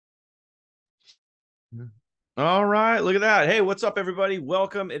All right, look at that. Hey, what's up, everybody?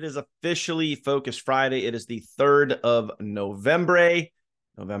 Welcome. It is officially Focus Friday. It is the 3rd of November,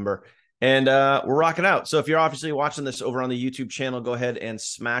 and we're rocking out. So if you're obviously watching this over on the YouTube channel, go ahead and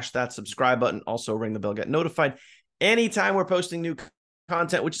smash that subscribe button. Also ring the bell, get notified anytime we're posting new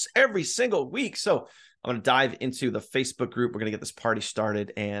content, which is every single week. So I'm going to dive into the Facebook group. We're going to get this party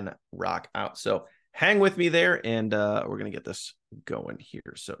started and rock out. So hang with me there, and we're going to get this going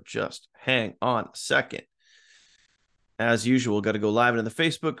here. So just hang on a second. As usual, got to go live into the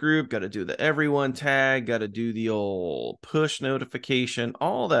Facebook group, got to do the everyone tag, got to do the old push notification,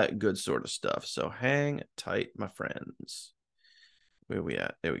 all that good sort of stuff. So hang tight, my friends. Where are we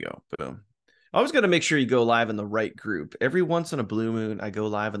at? There we go. Boom. I always got to make sure you go live in the right group. Every once in a blue moon, I go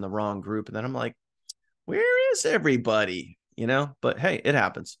live in the wrong group, and then I'm like, where is everybody? But hey, it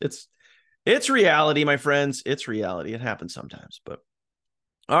happens. It's reality, my friends. It's reality. It happens sometimes. But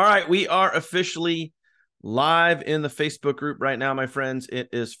all right, we are officially live in the Facebook group right now, my friends. It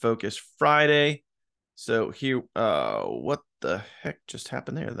is Focus Friday. So here, what the heck just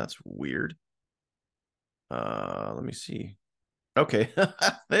happened there? That's weird. Let me see. Okay,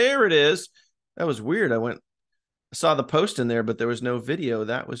 there it is. That was weird. I saw the post in there, but there was no video.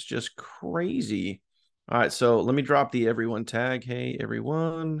 That was just crazy. All right, so let me drop the everyone tag. Hey,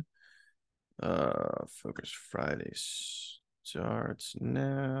 everyone. Focus Friday starts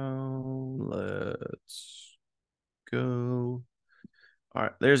now. Let's go. All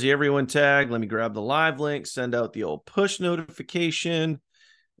right, there's the everyone tag. Let me grab the live link, send out the old push notification,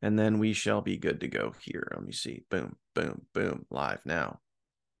 and then we shall be good to go here. Let me see. Boom, boom, boom. Live now.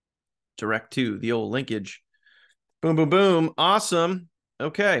 Direct to the old linkage. Boom, boom, boom. Awesome.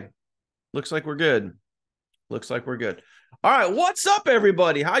 Okay. Looks like we're good. Looks like we're good. All right, what's up,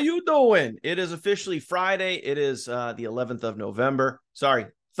 everybody? How you doing? It is officially Friday. It is the 11th of November. Sorry,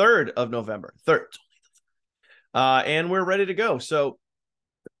 3rd of November. 3rd. And we're ready to go. So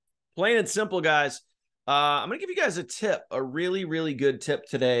plain and simple, guys. I'm going to give you guys a tip, a really, really good tip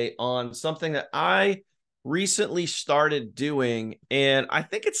today on something that I recently started doing. And I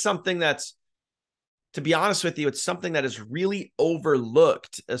think it's something that's, to be honest with you, it's something that is really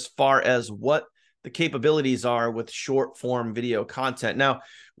overlooked as far as what the capabilities are with short form video content. Now,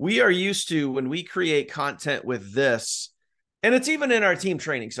 we are used to when we create content with this, and it's even in our team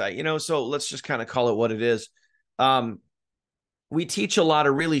training site, so let's just kind of call it what it is. We teach a lot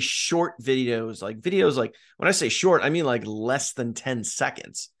of really short videos, like when I say short, I mean like less than 10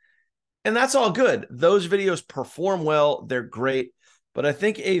 seconds. And that's all good. Those videos perform well. They're great. But I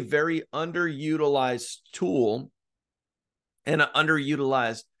think a very underutilized tool and an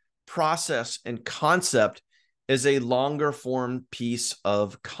underutilized process and concept is a longer form piece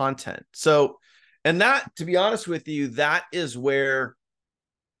of content. So, and that, to be honest with you, that is where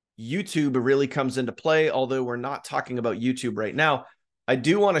YouTube really comes into play. Although we're not talking about YouTube right now, I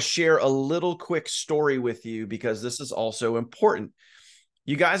do want to share a little quick story with you because this is also important.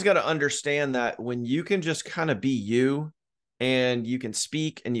 You guys got to understand that when you can just kind of be you and you can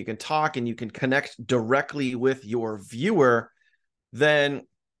speak and you can talk and you can connect directly with your viewer, then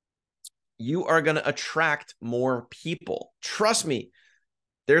you are going to attract more people. Trust me,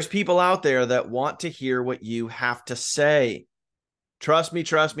 there's people out there that want to hear what you have to say. Trust me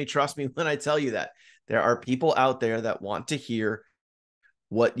when I tell you that. There are people out there that want to hear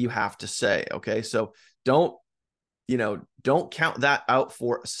what you have to say, okay? So don't count that out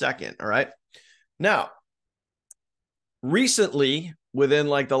for a second, all right? Now, recently, within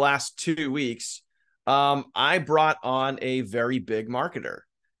like the last 2 weeks, I brought on a very big marketer.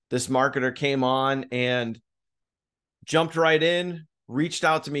 This marketer came on and jumped right in, reached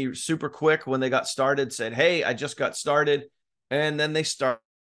out to me super quick when they got started, said, hey, I just got started. And then they started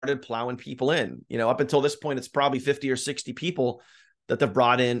plowing people in. Up until this point, it's probably 50 or 60 people that they've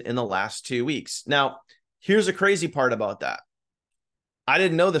brought in the last 2 weeks. Now, here's the crazy part about that. I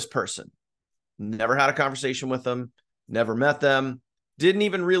didn't know this person, never had a conversation with them, never met them, didn't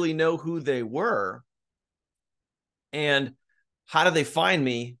even really know who they were. And how did they find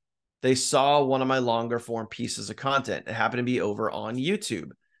me? They saw one of my longer form pieces of content. It happened to be over on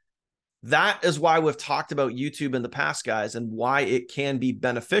YouTube. That is why we've talked about YouTube in the past, guys, and why it can be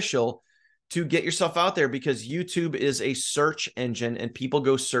beneficial to get yourself out there, because YouTube is a search engine and people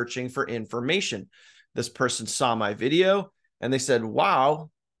go searching for information. This person saw my video and they said, wow,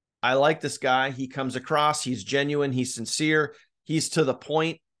 I like this guy. He comes across, he's genuine, he's sincere, he's to the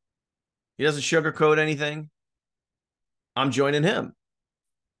point. He doesn't sugarcoat anything. I'm joining him.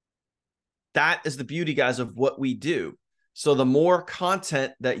 That is the beauty, guys, of what we do. So the more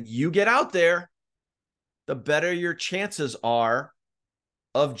content that you get out there, the better your chances are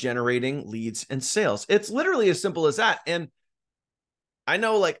of generating leads and sales. It's literally as simple as that. And I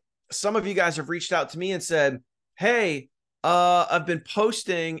know like some of you guys have reached out to me and said, hey, I've been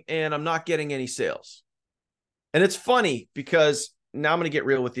posting and I'm not getting any sales. And it's funny because now I'm going to get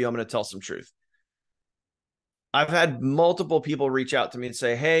real with you. I'm going to tell some truth. I've had multiple people reach out to me and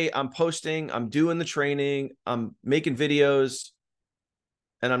say, hey, I'm posting, I'm doing the training, I'm making videos,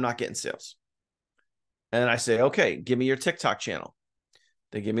 and I'm not getting sales. And I say, okay, give me your TikTok channel.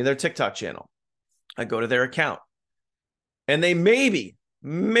 They give me their TikTok channel. I go to their account and they maybe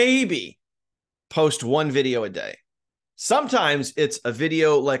post one video a day. Sometimes it's a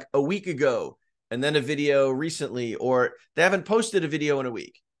video like a week ago and then a video recently, or they haven't posted a video in a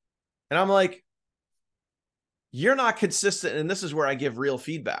week. And I'm like, you're not consistent. And this is where I give real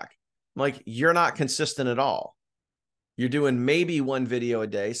feedback. I'm like, you're not consistent at all. You're doing maybe one video a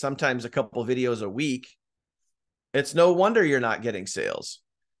day, sometimes a couple videos a week. It's no wonder you're not getting sales.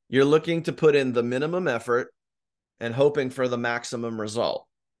 You're looking to put in the minimum effort and hoping for the maximum result.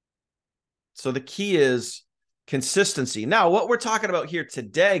 So the key is consistency. Now, what we're talking about here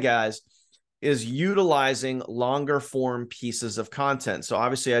today, guys, is utilizing longer form pieces of content. So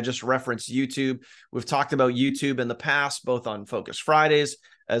obviously I just referenced YouTube. We've talked about YouTube in the past, both on Focus Fridays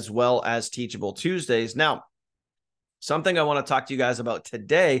as well as Teachable Tuesdays. Now, something I want to talk to you guys about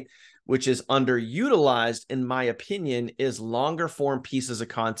today, which is underutilized in my opinion, is longer form pieces of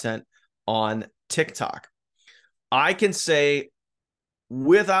content on TikTok. I can say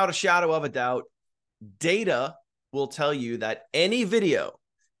without a shadow of a doubt, data will tell you that any video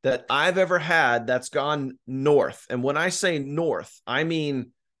that I've ever had that's gone north, and when I say north, I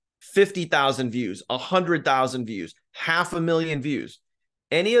mean 50,000 views, 100,000 views, 500,000 views.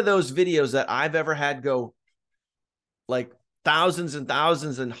 Any of those videos that I've ever had go like thousands and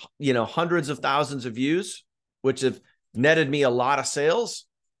thousands and, you know, hundreds of thousands of views, which have netted me a lot of sales,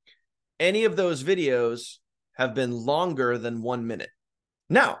 any of those videos have been longer than 1 minute.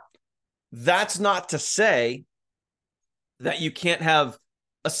 Now, that's not to say that you can't have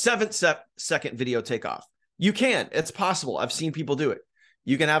a 7-second video take off. You can. It's possible. I've seen people do it.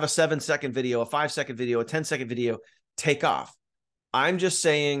 You can have a 7-second video, a 5-second video, a 10-second video take off. I'm just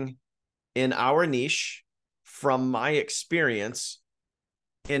saying in our niche, from my experience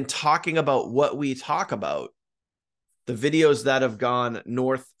in talking about what we talk about, the videos that have gone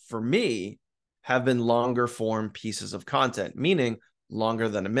north for me have been longer form pieces of content, meaning longer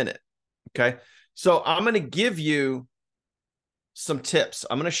than a minute. Okay. So I'm going to give you some tips.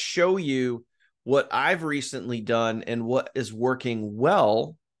 I'm going to show you what I've recently done and what is working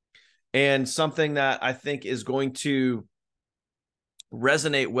well, and something that I think is going to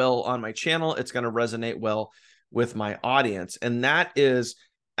resonate well on my channel. It's going to resonate well with my audience. And that is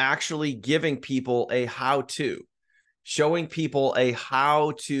actually giving people a how-to, showing people a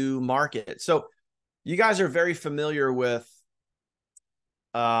how to market. So you guys are very familiar with,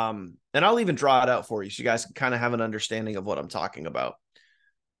 and I'll even draw it out for you so you guys can kind of have an understanding of what I'm talking about.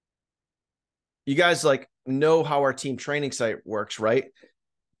 You guys like know how our team training site works, right?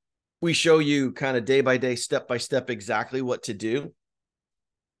 We show you kind of day by day, step by step, exactly what to do.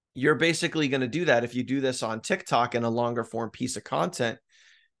 You're basically going to do that. If you do this on TikTok in a longer form piece of content,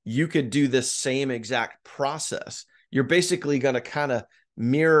 you could do this same exact process. You're basically going to kind of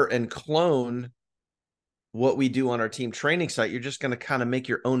mirror and clone what we do on our team training site. You're just going to kind of make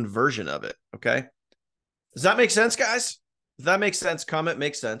your own version of it. Okay. Does that make sense, guys? If that makes sense, comment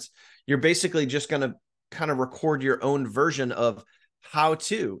makes sense. You're basically just going to kind of record your own version of how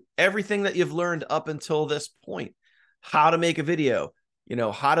to, everything that you've learned up until this point, how to make a video, you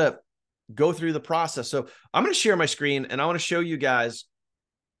know, how to go through the process. So I'm going to share my screen and I want to show you guys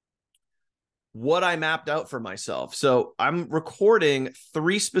what I mapped out for myself. So I'm recording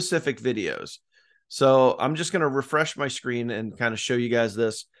 3 specific videos. So I'm just going to refresh my screen and kind of show you guys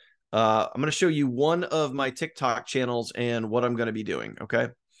this. I'm going to show you one of my TikTok channels and what I'm going to be doing. Okay.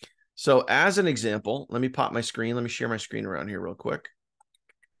 So as an example, let me pop my screen. Let me share my screen around here real quick.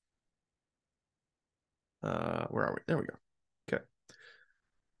 Where are we? There we go. Okay.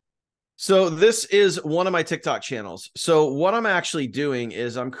 So this is one of my TikTok channels. So what I'm actually doing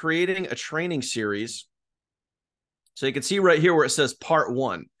is I'm creating a training series. So you can see right here where it says part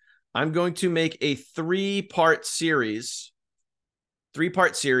 1. I'm going to make a 3-part series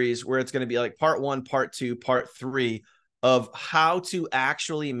where it's going to be like part 1, part 2, part 3 of how to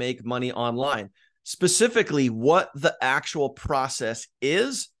actually make money online, specifically what the actual process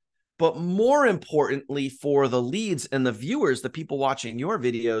is, but more importantly for the leads and the viewers, the people watching your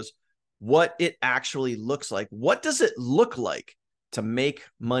videos, what it actually looks like. What does it look like to make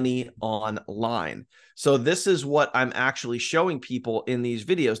money online. So this is what I'm actually showing people in these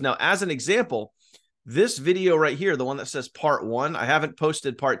videos. Now, as an example, this video right here, the one that says part 1, I haven't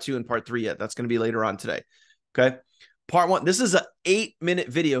posted part 2 and part 3 yet. That's going to be later on today. Okay. Part 1, this is an 8-minute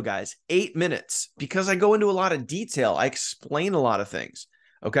video, guys, 8 minutes, because I go into a lot of detail. I explain a lot of things.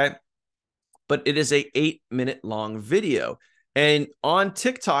 Okay. But it is a 8-minute long video. And on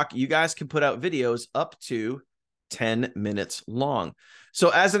TikTok, you guys can put out videos up to 10 minutes long. So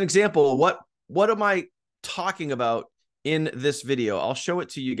as an example, what am I talking about in this video? I'll show it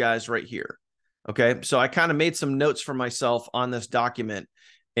to you guys right here. Okay. So I kind of made some notes for myself on this document,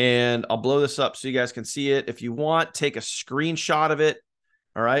 and I'll blow this up so you guys can see it. If you want, take a screenshot of it.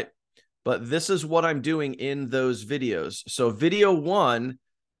 All right. But this is what I'm doing in those videos. So video 1,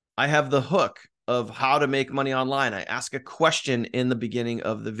 I have the hook of how to make money online. I ask a question in the beginning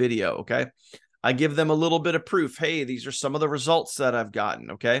of the video. Okay. I give them a little bit of proof. Hey, these are some of the results that I've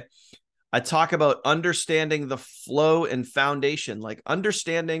gotten. Okay. I talk about understanding the flow and foundation, like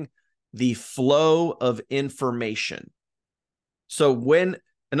understanding the flow of information. So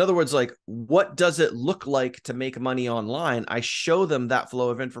in other words, like, what does it look like to make money online? I show them that flow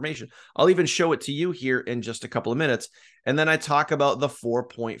of information. I'll even show it to you here in just a couple of minutes. And then I talk about the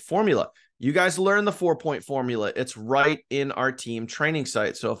 4-point formula. You guys learn the 4-point formula. It's right in our team training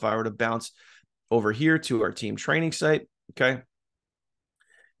site. So if I were to bounce over here to our team training site, okay,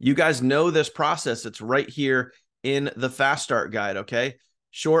 you guys know this process. It's right here in the Fast Start Guide, okay?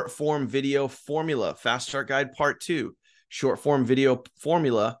 Short form video formula, Fast Start Guide part 2, short form video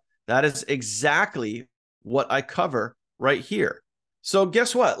formula. That is exactly what I cover right here. So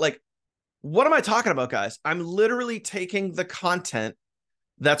guess what? Like, what am I talking about, guys? I'm literally taking the content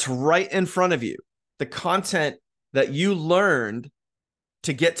that's right in front of you, the content that you learned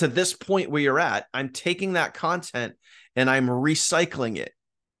to get to this point where you're at. I'm taking that content and I'm recycling it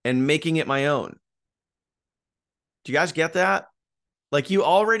and making it my own. Do you guys get that? Like, you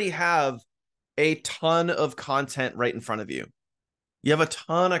already have a ton of content right in front of you. You have a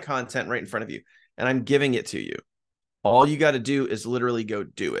ton of content right in front of you, and I'm giving it to you. All you got to do is literally go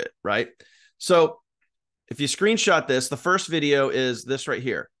do it, right? So if you screenshot this, the first video is this right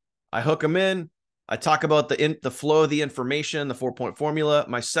here. I hook them in. I talk about the flow of the information, the 4-point formula.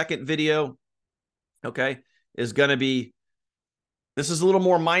 My second video, okay, is going to be, this is a little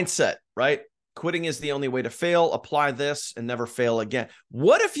more mindset, right? Quitting is the only way to fail. Apply this and never fail again.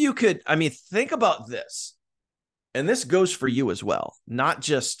 What if you could, think about this. And this goes for you as well, not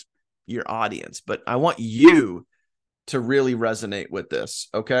just your audience, but I want you to really resonate with this,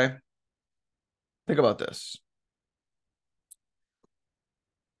 okay? Think about this.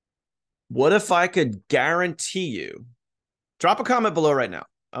 What if I could guarantee you, drop a comment below right now.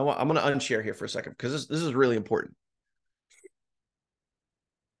 I'm going to unshare here for a second because this is really important.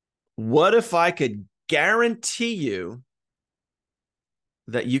 What if I could guarantee you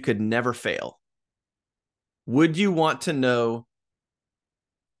that you could never fail? Would you want to know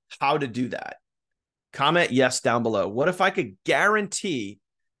how to do that? Comment yes down below. What if I could guarantee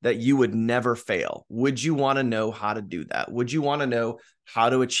that you would never fail? Would you want to know how to do that? Would you want to know how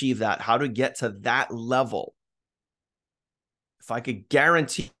to achieve that? How to get to that level? If I could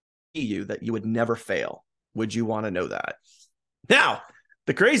guarantee you that you would never fail, would you want to know that? Now,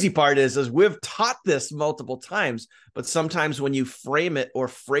 the crazy part is we've taught this multiple times, but sometimes when you frame it or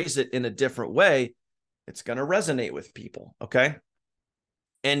phrase it in a different way, it's going to resonate with people, okay?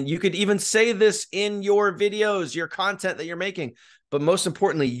 And you could even say this in your videos, your content that you're making, but most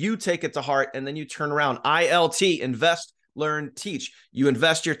importantly, you take it to heart and then you turn around. ILT, invest, learn, teach. You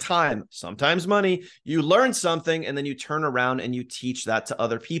invest your time, sometimes money, you learn something, and then you turn around and you teach that to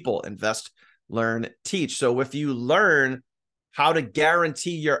other people. Invest, learn, teach. So if you learn how to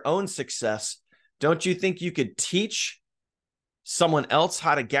guarantee your own success, don't you think you could teach someone else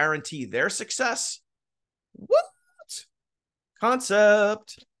how to guarantee their success? What?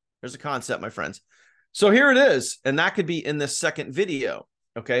 Concept. There's a concept, my friends. So here it is. And that could be in the second video.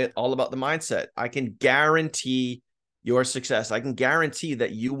 Okay. All about the mindset. I can guarantee your success. I can guarantee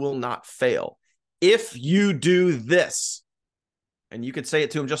that you will not fail if you do this. And you could say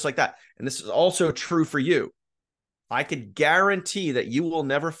it to him just like that. And this is also true for you. I could guarantee that you will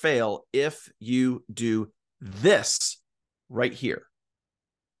never fail if you do this right here.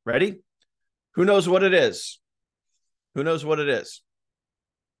 Ready? Who knows what it is? Who knows what it is?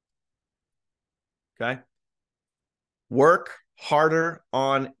 Okay. Work harder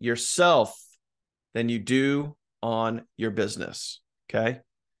on yourself than you do on your business. Okay.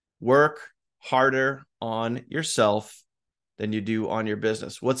 Work harder on yourself than you do on your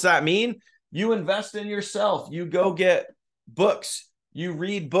business. What's that mean? You invest in yourself. You go get books, you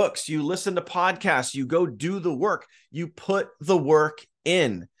read books, you listen to podcasts, you go do the work, you put the work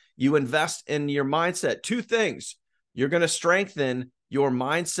in, you invest in your mindset. Two things: you're going to strengthen your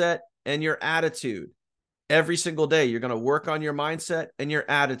mindset and your attitude. Every single day, you're going to work on your mindset and your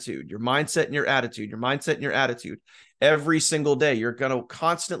attitude, your mindset and your attitude, your mindset and your attitude. Every single day, you're going to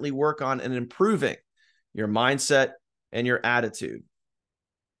constantly work on and improving your mindset and your attitude.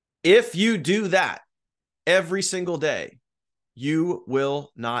 If you do that every single day, you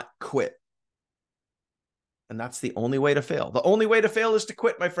will not quit. And that's the only way to fail. The only way to fail is to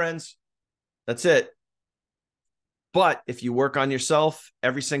quit, my friends. That's it. But if you work on yourself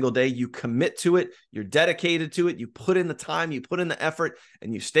every single day, you commit to it, you're dedicated to it, you put in the time, you put in the effort,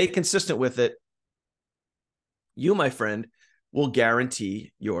 and you stay consistent with it, you, my friend, will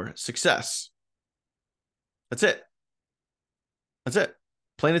guarantee your success. That's it. That's it.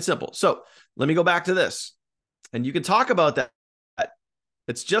 Plain and simple. So let me go back to this. And you can talk about that.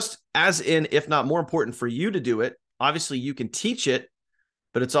 It's just as in, if not more important for you to do it. Obviously, you can teach it,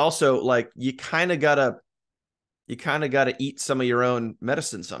 but it's also like you kind of got to eat some of your own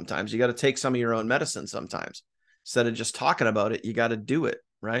medicine sometimes. You got to take some of your own medicine sometimes. Instead of just talking about it, you got to do it,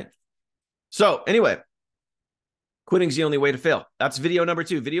 right? So anyway, quitting's the only way to fail. That's video number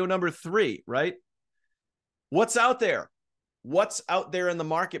 2. Video number 3, right? What's out there? What's out there in the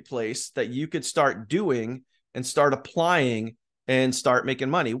marketplace that you could start doing and start applying and start making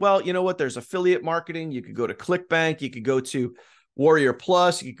money? Well, you know what? There's affiliate marketing. You could go to ClickBank. You could go to Warrior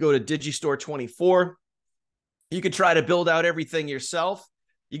Plus. You could go to Digistore 24. You could try to build out everything yourself.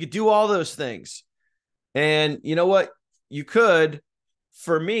 You could do all those things. And you know what? You could,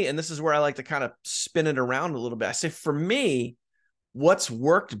 for me, and this is where I like to kind of spin it around a little bit. I say, for me, what's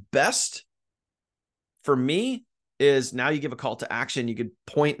worked best for me is now you give a call to action. You could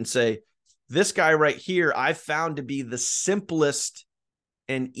point and say, this guy right here, I've found to be the simplest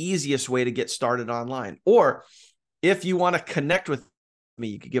and easiest way to get started online. Or if you want to connect with me,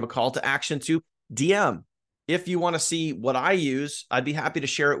 you could give a call to action to DM. If you want to see what I use, I'd be happy to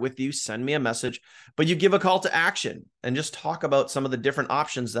share it with you. Send me a message, but you give a call to action and just talk about some of the different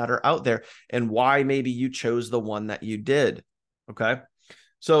options that are out there and why maybe you chose the one that you did. Okay.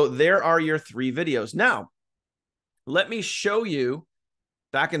 So there are your 3 videos. Now, let me show you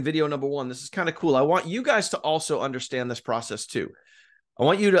back in video number 1. This is kind of cool. I want you guys to also understand this process too. I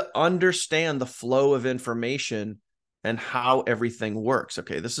want you to understand the flow of information and how everything works.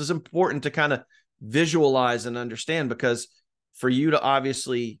 Okay. This is important to kind of visualize and understand, because for you to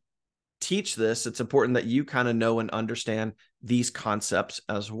obviously teach this, it's important that you kind of know and understand these concepts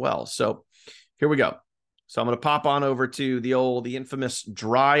as well. So here we go. So I'm going to pop on over to the infamous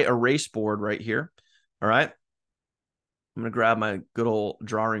dry erase board right here. All right. I'm going to grab my good old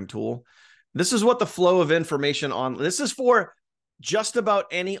drawing tool. This is what the flow of information on, this is for just about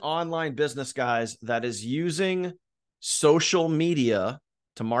any online business, guys, that is using social media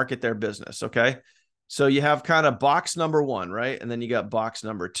to market their business. Okay. So you have kind of box number 1, right? And then you got box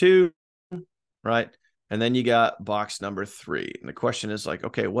number 2, right? And then you got box number 3. And the question is like,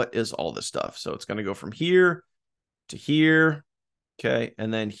 okay, what is all this stuff? So it's going to go from here to here. Okay.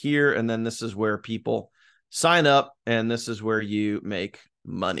 And then here. And then this is where people sign up. And this is where you make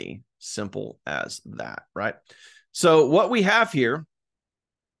money. Simple as that, right? So what we have here.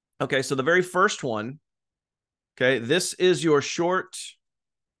 Okay. So the very first one. Okay. This is your short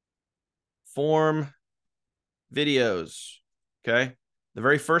form videos. Okay. The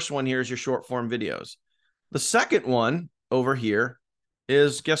very first one here is your short form videos. The second one over here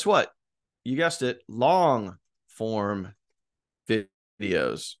is, guess what? You guessed it, long form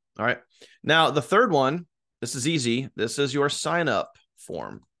videos. All right. Now the third one, this is easy. This is your sign up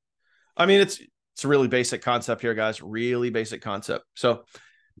form. I mean, it's a really basic concept here, guys. Really basic concept. So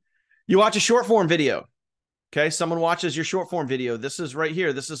you watch a short form video. Okay, someone watches your short form video. This is right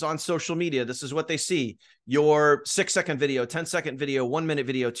here. This is on social media. This is what they see. Your 6-second video, 10-second video, 1-minute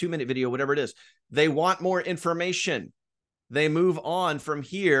video, 2-minute video, whatever it is. They want more information. They move on from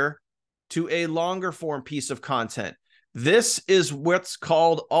here to a longer form piece of content. This is what's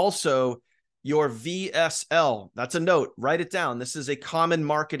called also your VSL. That's a note. Write it down. This is a common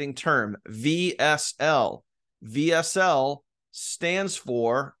marketing term. VSL. VSL stands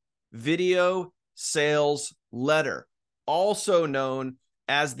for video sales letter, also known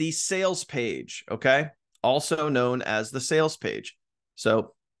as the sales page. Okay. Also known as the sales page.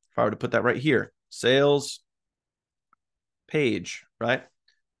 So if I were to put that right here, sales page, right?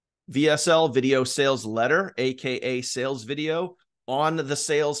 VSL, video sales letter, AKA sales video on the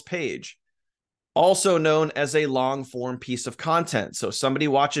sales page, also known as a long form piece of content. So somebody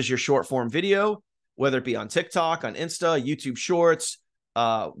watches your short form video. whether it be on TikTok, on Insta, YouTube Shorts,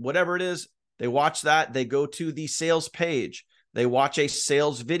 whatever it is. They watch that. They go to the sales page. They watch a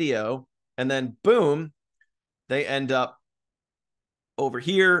sales video, and then boom, they end up over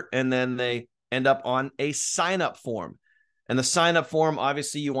here, and then they end up on a sign-up form. And the sign-up form,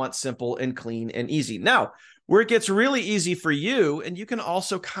 obviously, you want simple and clean and easy. Now, where it gets really easy for you, and you can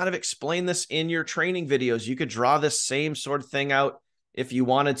also kind of explain this in your training videos. You could draw this same sort of thing out if you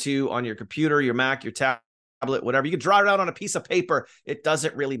wanted to on your computer, your Mac, your tablet, whatever. You could draw it out on a piece of paper. It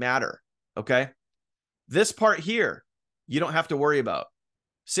doesn't really matter, okay? This part here, you don't have to worry about.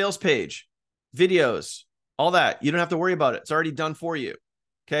 Sales page, videos, all that. You don't have to worry about it. It's already done for you,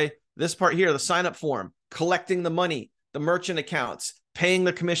 okay? This part here, the sign-up form, collecting the money, the merchant accounts, paying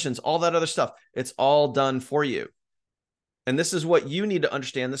the commissions, all that other stuff. It's all done for you. And this is what you need to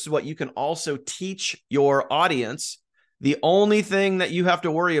understand. This is what you can also teach your audience. The only thing that you have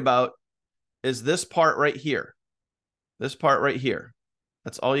to worry about is this part right here. This part right here.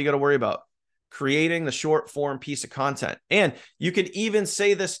 That's all you got to worry about. Creating the short form piece of content. And you can even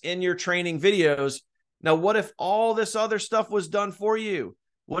say this in your training videos. Now, what if all this other stuff was done for you?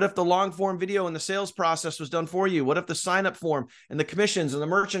 What if the long form video and the sales process was done for you? What if the sign up form and the commissions and the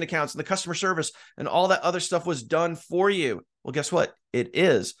merchant accounts and the customer service and all that other stuff was done for you? Well, guess what? It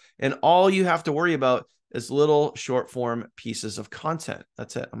is. And all you have to worry about is little short form pieces of content.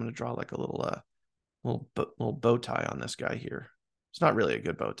 That's it. I'm going to draw like a little bow tie on this guy here. It's not really a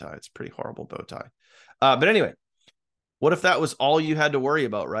good bow tie. It's a pretty horrible bow tie. But anyway, what if that was all you had to worry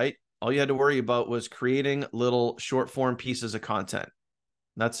about, right? All you had to worry about was creating little short form pieces of content.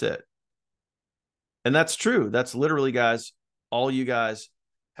 That's it. And that's true. That's literally, guys, all you guys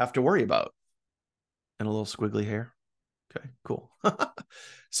have to worry about. And a little squiggly hair. Okay, cool.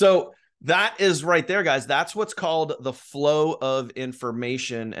 So that is right there, guys. That's what's called the flow of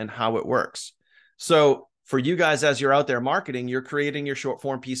information and how it works. So for you guys, as you're out there marketing, you're creating your short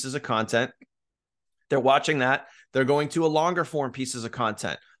form pieces of content. They're watching that. They're going to a longer form pieces of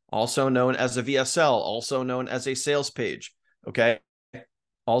content, also known as a VSL, also known as a sales page. Okay.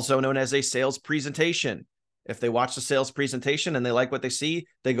 Also known as a sales presentation. If they watch the sales presentation and they like what they see,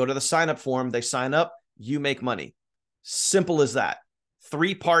 they go to the sign up form, they sign up, you make money. Simple as that.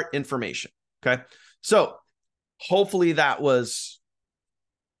 3-part information. Okay. So hopefully that was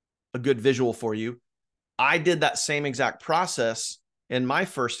a good visual for you. I did that same exact process in my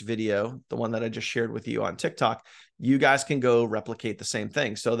first video, the one that I just shared with you on TikTok. You guys can go replicate the same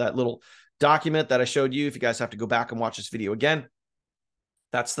thing. So that little document that I showed you, if you guys have to go back and watch this video again,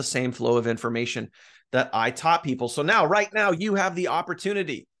 that's the same flow of information that I taught people. So now, right now, you have the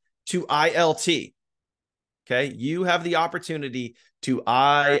opportunity to ILT. Okay. You have the opportunity to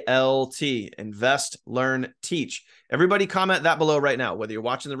ILT, invest, learn, teach. Everybody comment that below right now, whether you're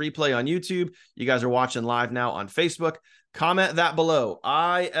watching the replay on YouTube, you guys are watching live now on Facebook, comment that below.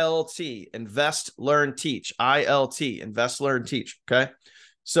 ILT, invest, learn, teach. ILT, invest, learn, teach. Okay.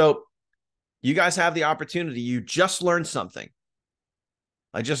 So you guys have the opportunity. You just learned something.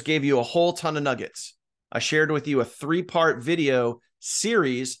 I just gave you a whole ton of nuggets. I shared with you a 3-part video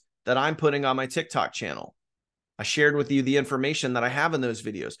series that I'm putting on my TikTok channel. I shared with you the information that I have in those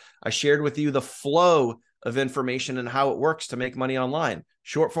videos. I shared with you the flow of information and how it works to make money online.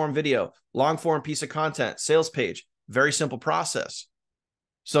 Short form video, long form piece of content, sales page, very simple process.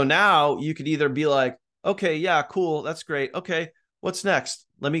 So now you could either be like, okay, yeah, cool. That's great. Okay, what's next?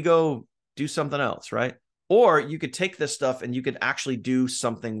 Let me go do something else, right? Or you could take this stuff and you could actually do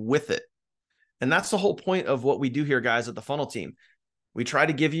something with it. And that's the whole point of what we do here, guys, at the Funnel Team. We try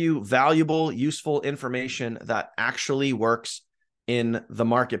to give you valuable, useful information that actually works in the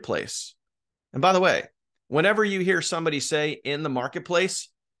marketplace. And by the way, whenever you hear somebody say in the marketplace,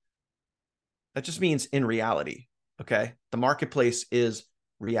 that just means in reality, okay? The marketplace is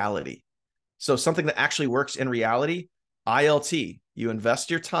reality. So something that actually works in reality, ILT, you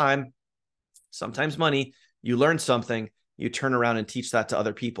invest your time, sometimes money, you learn something, you turn around and teach that to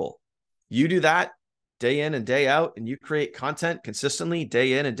other people. You do that day in and day out, and you create content consistently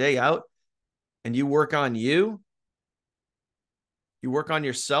day in and day out, and you work on you work on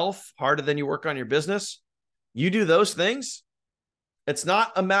yourself harder than you work on your business. You do those things. It's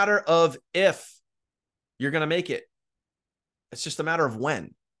not a matter of if you're going to make it. It's just a matter of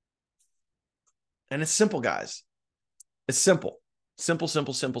when. And it's simple, guys. It's simple. Simple,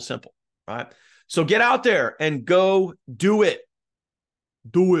 simple, simple, simple. All right. So get out there and go do it.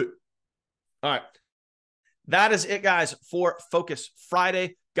 Do it. All right. That is it, guys, for Focus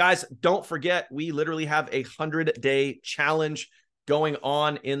Friday. Guys, don't forget, we literally have a 100-day challenge going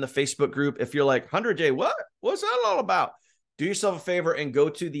on in the Facebook group. If you're like, 100-day, what? What's that all about? do yourself a favor and go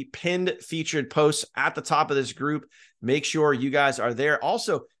to the pinned featured posts at the top of this group. Make sure you guys are there.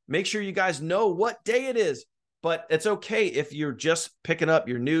 Also, make sure you guys know what day it is. But it's okay if you're just picking up,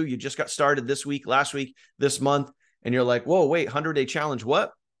 you're new, you just got started this week, last week, this month, and you're like, whoa, wait, 100-day challenge,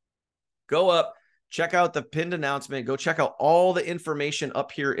 what? Go up, check out the pinned announcement, go check out all the information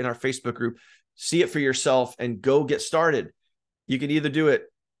up here in our Facebook group, see it for yourself, and go get started. You can either do it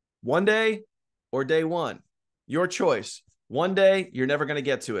one day or day one, your choice. One day, you're never going to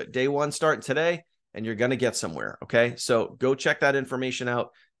get to it. Day one, starting today, and you're going to get somewhere, okay? So go check that information out.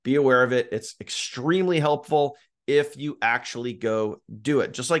 Be aware of it. It's extremely helpful if you actually go do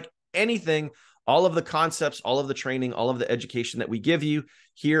it. Just like anything, all of the concepts, all of the training, all of the education that we give you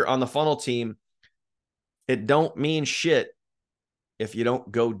here on the Funnel Team, it don't mean shit if you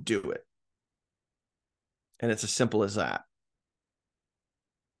don't go do it. And it's as simple as that.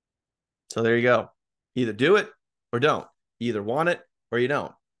 So there you go. Either do it or don't. You either want it or you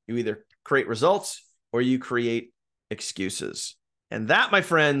don't. You either create results or you create excuses. And that, my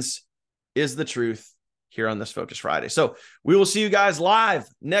friends, is the truth here on this Focus Friday. So we will see you guys live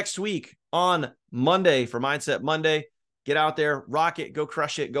next week on Monday for Mindset Monday. Get out there, rock it, go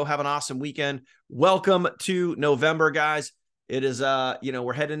crush it, go have an awesome weekend. Welcome to November, guys. It is,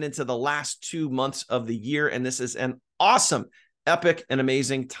 we're heading into the last 2 months of the year, and this is an awesome, epic, and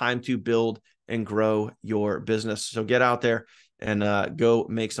amazing time to build and grow your business. So get out there and go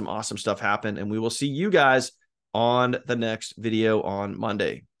make some awesome stuff happen. And we will see you guys on the next video on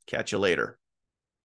Monday. Catch you later.